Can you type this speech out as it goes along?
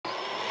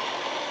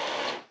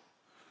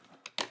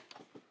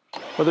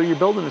Whether you're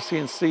building a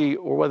CNC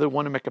or whether you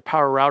want to make a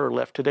power router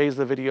lift, today's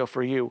the video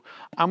for you.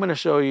 I'm going to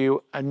show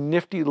you a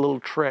nifty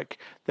little trick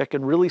that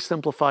can really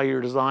simplify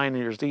your design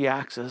and your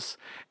Z-axis,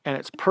 and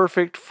it's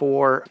perfect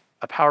for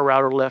a power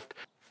router lift.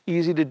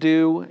 Easy to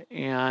do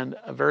and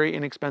a very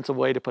inexpensive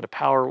way to put a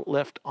power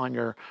lift on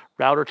your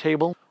router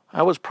table. I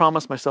always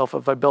promised myself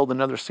if I build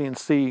another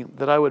CNC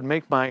that I would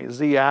make my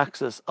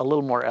Z-axis a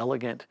little more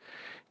elegant.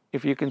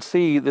 If you can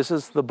see, this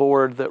is the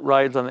board that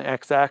rides on the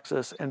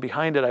X-axis, and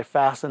behind it I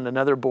fastened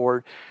another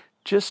board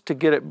just to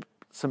get it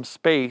some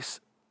space,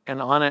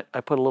 and on it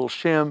I put a little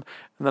shim, and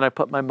then I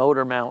put my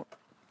motor mount.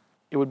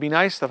 It would be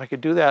nice if I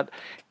could do that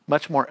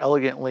much more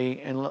elegantly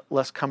and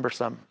less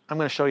cumbersome. I'm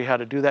going to show you how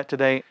to do that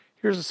today.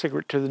 Here's the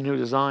secret to the new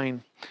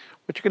design.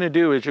 What you're going to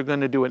do is you're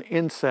going to do an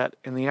inset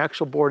in the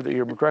actual board that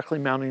you're directly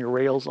mounting your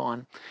rails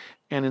on,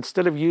 and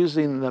instead of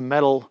using the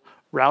metal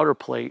router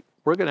plate,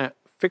 we're going to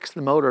fix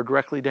the motor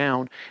directly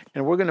down,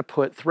 and we're going to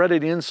put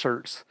threaded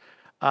inserts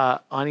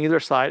on either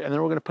side, and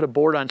then we're going to put a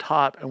board on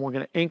top, and we're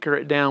going to anchor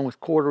it down with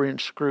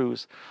 1/4-inch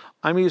screws.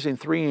 I'm using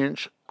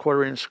 3-inch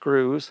 1/4-inch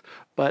screws,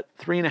 but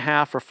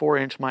 3.5 or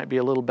 4-inch might be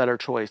a little better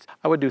choice.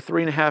 I would do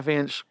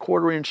 3.5-inch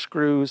 1/4-inch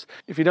screws.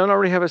 If you don't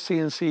already have a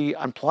CNC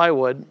on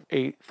plywood,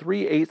 a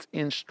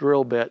 3/8-inch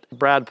drill bit,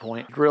 brad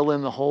point, drill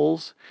in the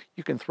holes.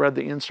 You can thread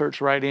the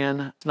inserts right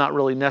in. It's not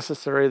really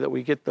necessary that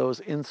we get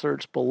those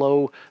inserts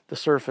below the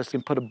surface. You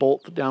can put a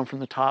bolt down from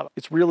the top.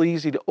 It's really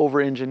easy to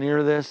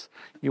over-engineer this.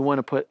 You want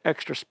to put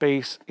extra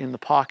space in the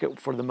pocket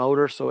for the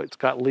motor so it's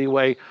got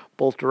leeway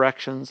both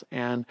directions,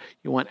 and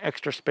you want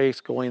extra space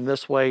going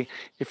this way.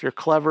 If you're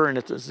clever and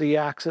it's a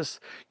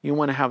Z-axis, you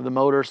want to have the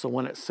motor so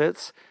when it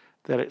sits,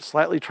 that it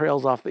slightly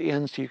trails off the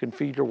end so you can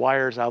feed your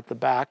wires out the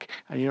back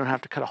and you don't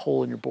have to cut a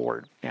hole in your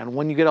board. And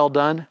when you get all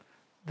done,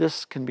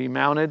 this can be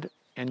mounted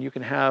and you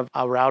can have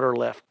a router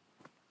lift.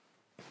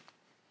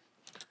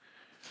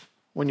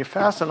 When you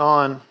fasten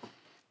on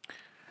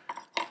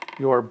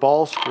your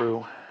ball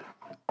screw,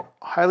 I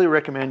highly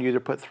recommend you either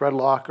put thread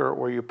locker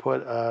or you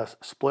put a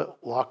split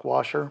lock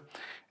washer.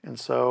 And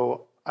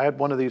so I had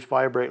one of these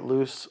vibrate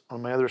loose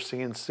on my other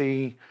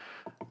CNC,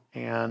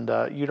 and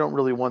you don't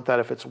really want that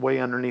if it's way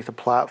underneath a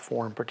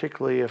platform,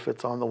 particularly if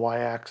it's on the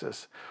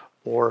Y-axis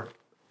or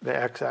the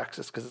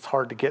X-axis, because it's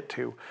hard to get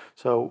to.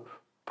 So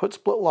put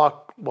split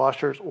lock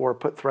washers or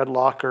put thread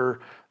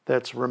locker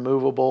that's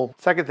removable.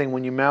 Second thing,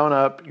 when you mount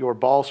up your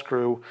ball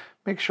screw,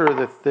 make sure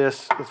that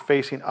this is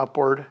facing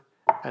upward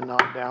and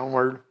not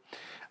downward.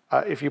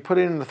 If you put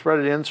it in the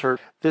threaded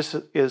insert, this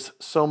is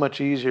so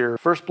much easier.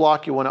 First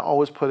block you want to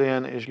always put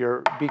in is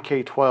your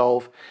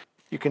BK12.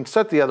 You can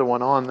set the other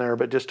one on there,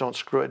 but just don't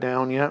screw it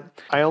down yet.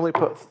 I only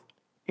put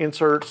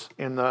inserts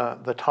in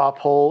the top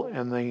hole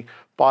and the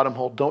bottom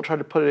hole. Don't try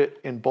to put it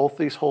in both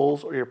these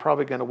holes or you're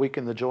probably going to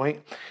weaken the joint.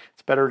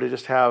 It's better to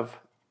just have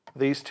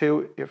these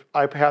two. If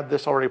I had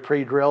this already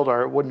pre-drilled,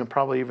 or I wouldn't have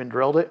probably even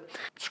drilled it.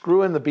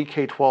 Screw in the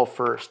BK12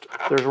 first.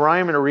 There's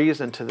rhyme and a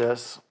reason to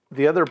this.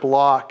 The other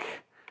block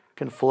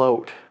can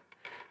float,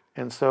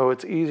 and so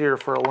it's easier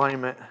for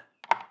alignment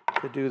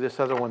to do this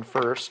other one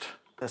first.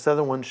 This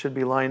other one should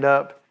be lined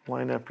up.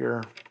 Line up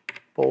your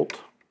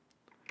bolt.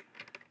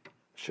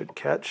 Should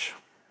catch.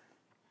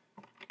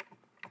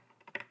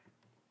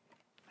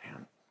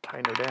 And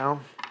tighten her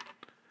down.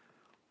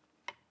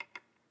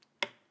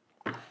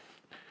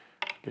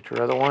 Get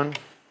your other one.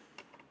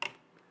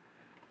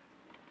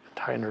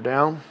 Tighten her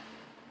down.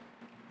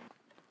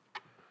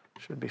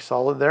 Should be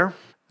solid there.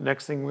 The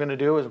next thing we're going to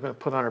do is we're going to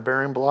put on our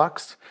bearing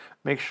blocks.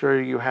 Make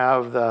sure you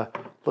have the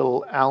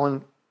little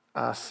Allen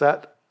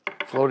set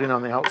floating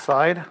on the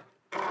outside.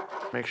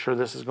 Make sure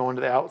this is going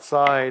to the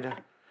outside,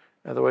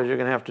 otherwise you're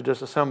going to have to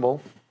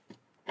disassemble.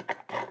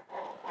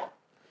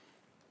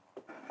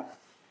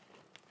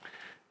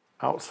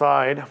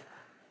 Outside,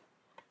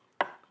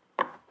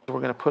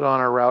 we're going to put on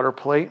our router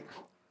plate.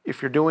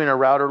 If you're doing a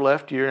router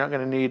lift, you're not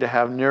going to need to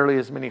have nearly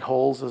as many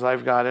holes as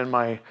I've got in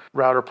my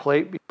router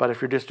plate. But if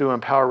you're just doing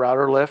power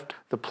router lift,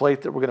 the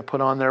plate that we're going to put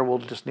on there will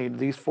just need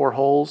these 4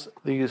 holes,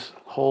 these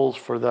holes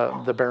for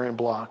the bearing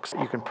blocks.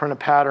 You can print a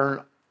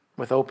pattern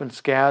with open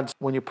scads.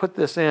 When you put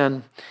this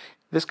in,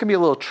 this can be a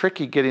little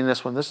tricky getting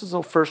this one. This is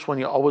the first one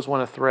you always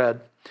want to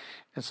thread.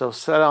 And so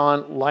set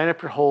on, line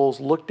up your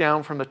holes, look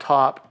down from the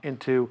top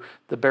into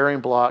the bearing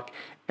block.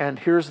 And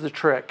here's the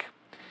trick.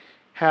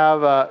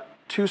 Have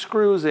 2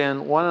 screws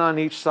in, one on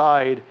each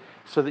side,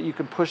 so that you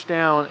can push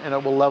down and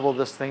it will level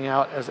this thing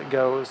out as it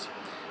goes.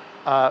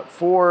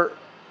 For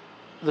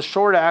the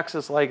short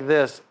axis like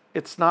this,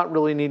 it's not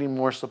really needing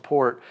more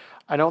support.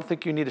 I don't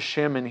think you need a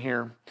shim in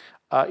here,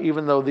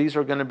 even though these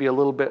are going to be a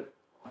little bit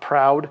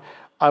proud.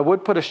 I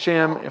would put a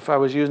shim if I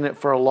was using it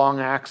for a long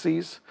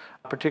axis,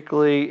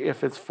 particularly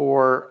if it's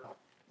for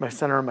my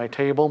center of my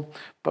table.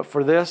 But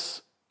for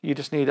this, you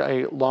just need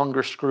a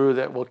longer screw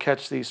that will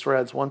catch these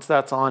threads. Once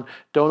that's on,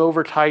 don't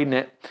over tighten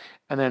it,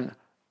 and then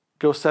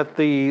go set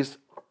these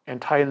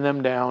and tighten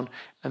them down.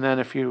 And then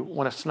if you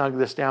want to snug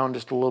this down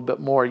just a little bit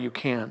more, you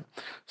can.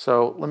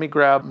 So let me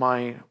grab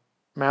my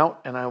mount,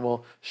 and I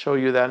will show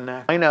you that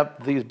next. Line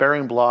up these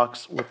bearing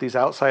blocks with these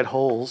outside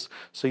holes,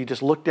 so you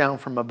just look down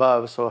from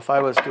above. So if I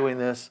was doing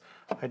this,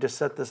 I just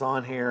set this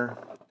on here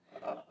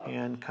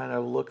and kind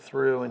of look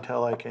through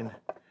until I can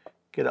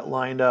get it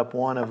lined up,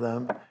 one of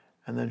them,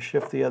 and then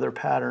shift the other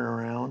pattern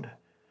around.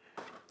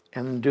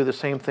 And then do the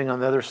same thing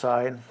on the other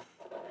side.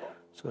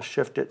 So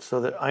shift it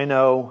so that I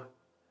know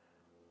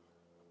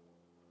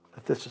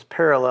that this is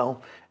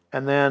parallel.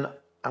 And then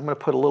I'm going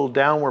to put a little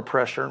downward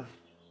pressure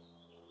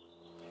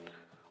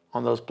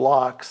on those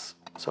blocks.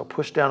 So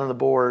push down on the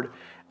board,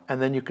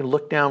 and then you can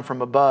look down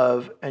from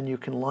above and you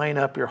can line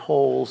up your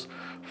holes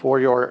for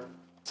your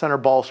center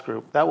ball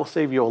screw. That will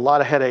save you a lot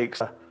of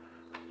headaches.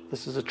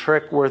 This is a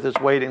trick worth its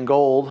weight in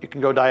gold. You can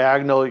go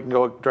diagonal, you can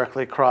go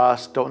directly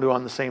across, don't do it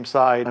on the same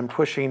side. I'm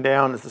pushing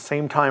down at the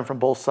same time from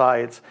both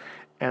sides.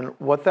 And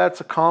what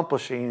that's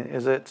accomplishing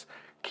is it's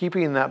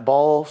keeping that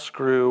ball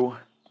screw,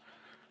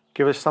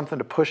 give us something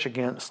to push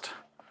against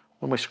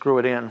when we screw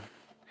it in.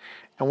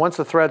 And once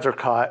the threads are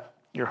caught,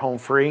 you're home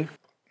free.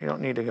 You don't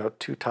need to go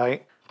too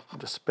tight. I'll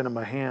just spin it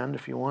by hand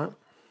if you want.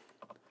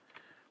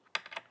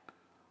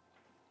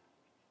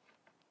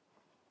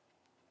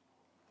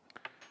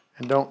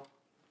 And don't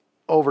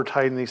over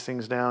tighten these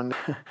things down.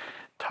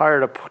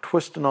 Tired of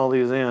twisting all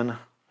these in. You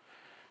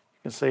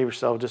can save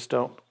yourself, just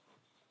don't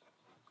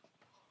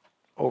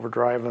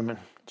overdrive them and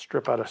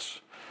strip out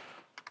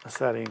a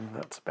setting.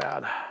 That's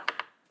bad.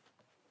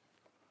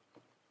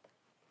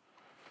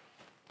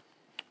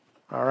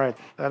 All right,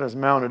 that is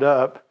mounted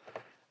up,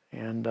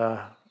 and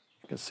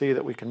you can see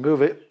that we can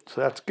move it, so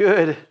that's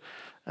good.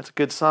 That's a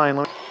good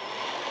sign.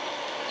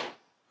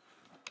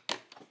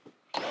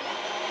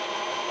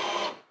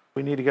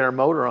 We need to get our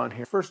motor on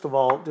here. First of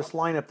all, just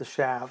line up the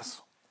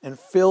shafts and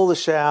fill the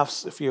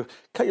shafts. If you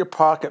cut your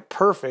pocket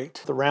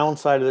perfect, the round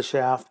side of the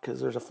shaft, because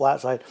there's a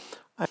flat side,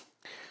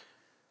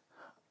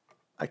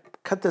 I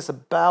cut this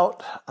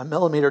about 1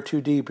 millimeter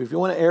too deep. If you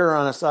want to err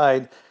on a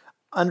side,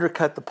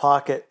 undercut the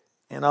pocket,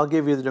 and I'll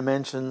give you the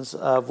dimensions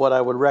of what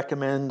I would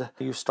recommend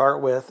you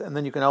start with, and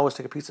then you can always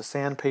take a piece of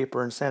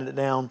sandpaper and sand it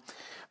down.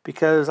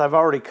 Because I've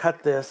already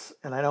cut this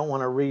and I don't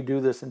want to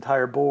redo this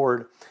entire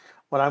board,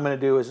 what I'm going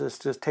to do is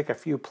just take a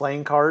few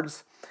playing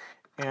cards,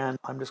 and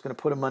I'm just going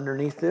to put them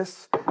underneath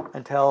this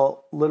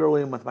until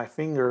literally with my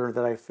finger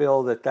that I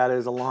feel that that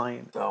is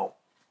aligned. So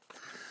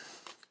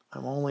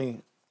I'm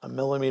only 1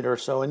 millimeter or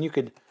so, and you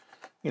could,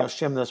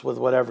 shim this with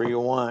whatever you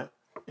want.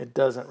 It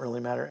doesn't really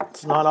matter.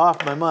 It's not off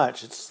by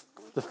much. It's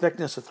the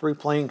thickness of 3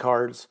 playing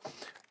cards,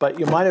 but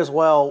you might as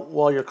well,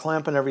 while you're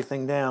clamping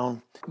everything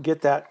down,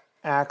 get that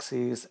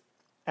axis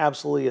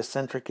absolutely as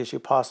centric as you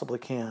possibly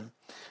can.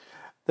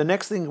 The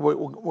next thing we're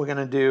going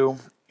to do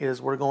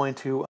is we're going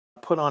to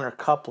put on our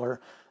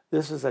coupler.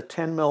 This is a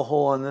 10 mil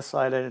hole on this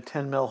side and a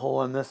 10 mil hole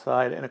on this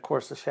side, and of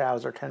course the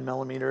shafts are 10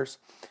 millimeters.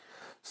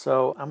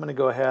 So I'm going to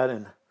go ahead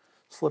and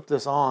slip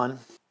this on.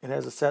 It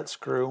has a set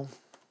screw.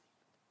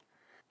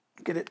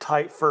 Get it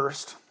tight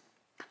first.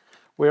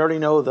 We already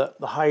know that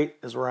the height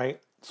is right,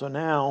 so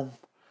now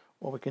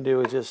what we can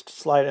do is just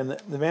slide. And the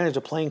advantage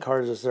of playing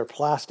cards is they're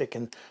plastic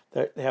and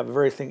they have a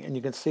very thin, and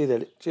you can see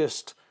that it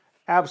just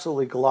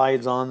absolutely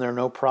glides on there,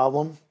 no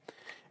problem.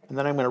 And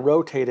then I'm going to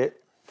rotate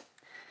it,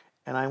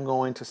 and I'm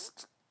going to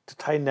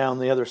tighten down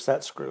the other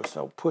set screw.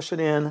 So push it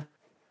in.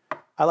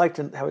 I like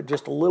to have it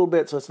just a little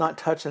bit so it's not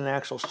touching an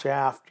actual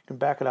shaft. You can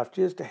back it off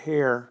just a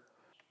hair.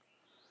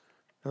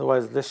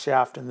 Otherwise this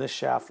shaft and this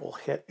shaft will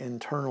hit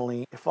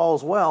internally. If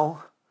all's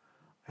well,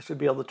 I should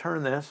be able to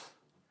turn this,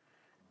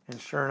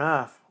 and sure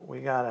enough,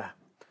 we've got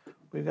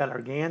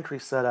our gantry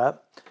set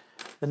up.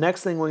 The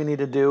next thing we need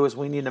to do is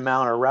we need to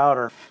mount our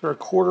router. For a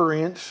 1/4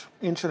 inch,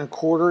 1.25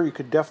 inches, you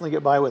could definitely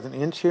get by with 1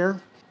 inch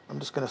here. I'm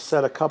just going to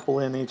set a couple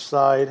in each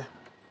side,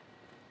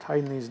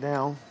 tighten these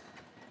down.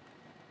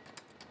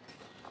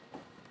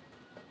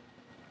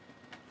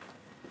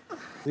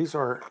 These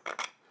are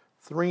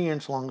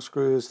 3-inch long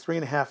screws.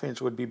 3.5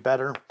 inch would be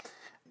better.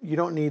 You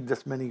don't need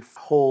this many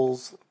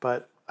holes,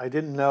 but I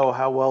didn't know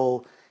how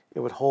well it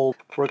would hold.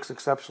 It works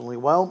exceptionally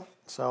well.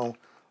 So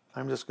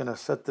I'm just going to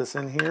set this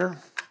in here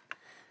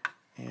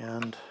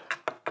and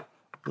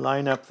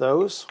line up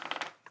those.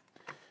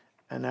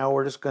 And now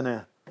we're just going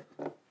to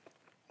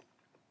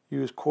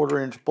use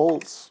 1/4 inch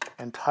bolts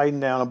and tighten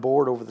down a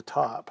board over the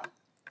top.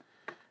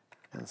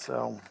 And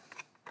so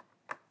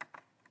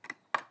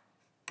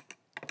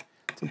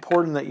it's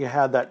important that you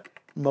have that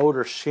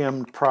motor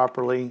shimmed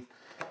properly,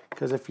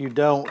 because if you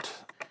don't,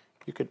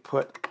 you could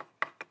put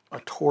a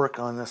torque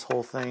on this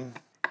whole thing.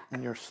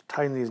 When you're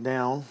tightening these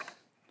down,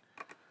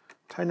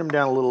 tighten them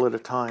down a little at a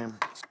time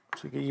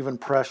so you get even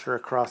pressure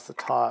across the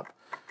top.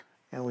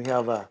 And we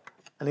have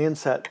an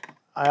inset.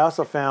 I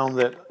also found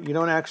that you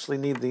don't actually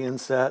need the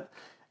inset.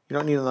 You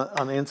don't need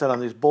on the inset on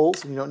these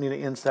bolts, and you don't need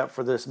an inset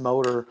for this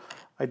motor.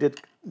 I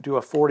did do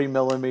a 40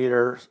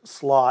 millimeter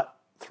slot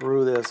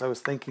through this. I was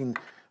thinking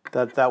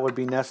that that would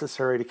be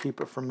necessary to keep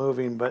it from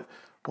moving, but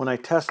when I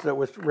tested it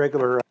with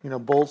regular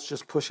bolts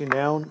just pushing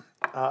down,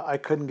 I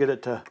couldn't get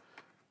it to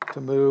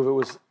move. It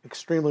was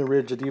extremely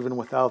rigid even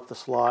without the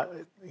slot.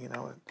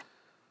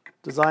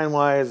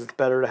 Design-wise, it's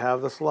better to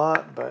have the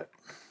slot, but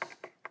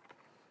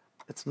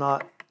it's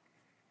not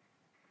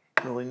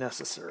really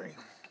necessary.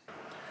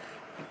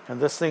 And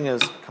this thing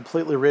is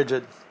completely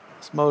rigid.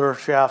 This motor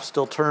shaft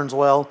still turns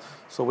well,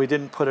 so we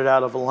didn't put it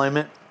out of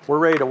alignment. We're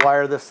ready to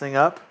wire this thing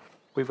up.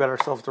 We've got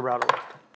ourselves the router lift.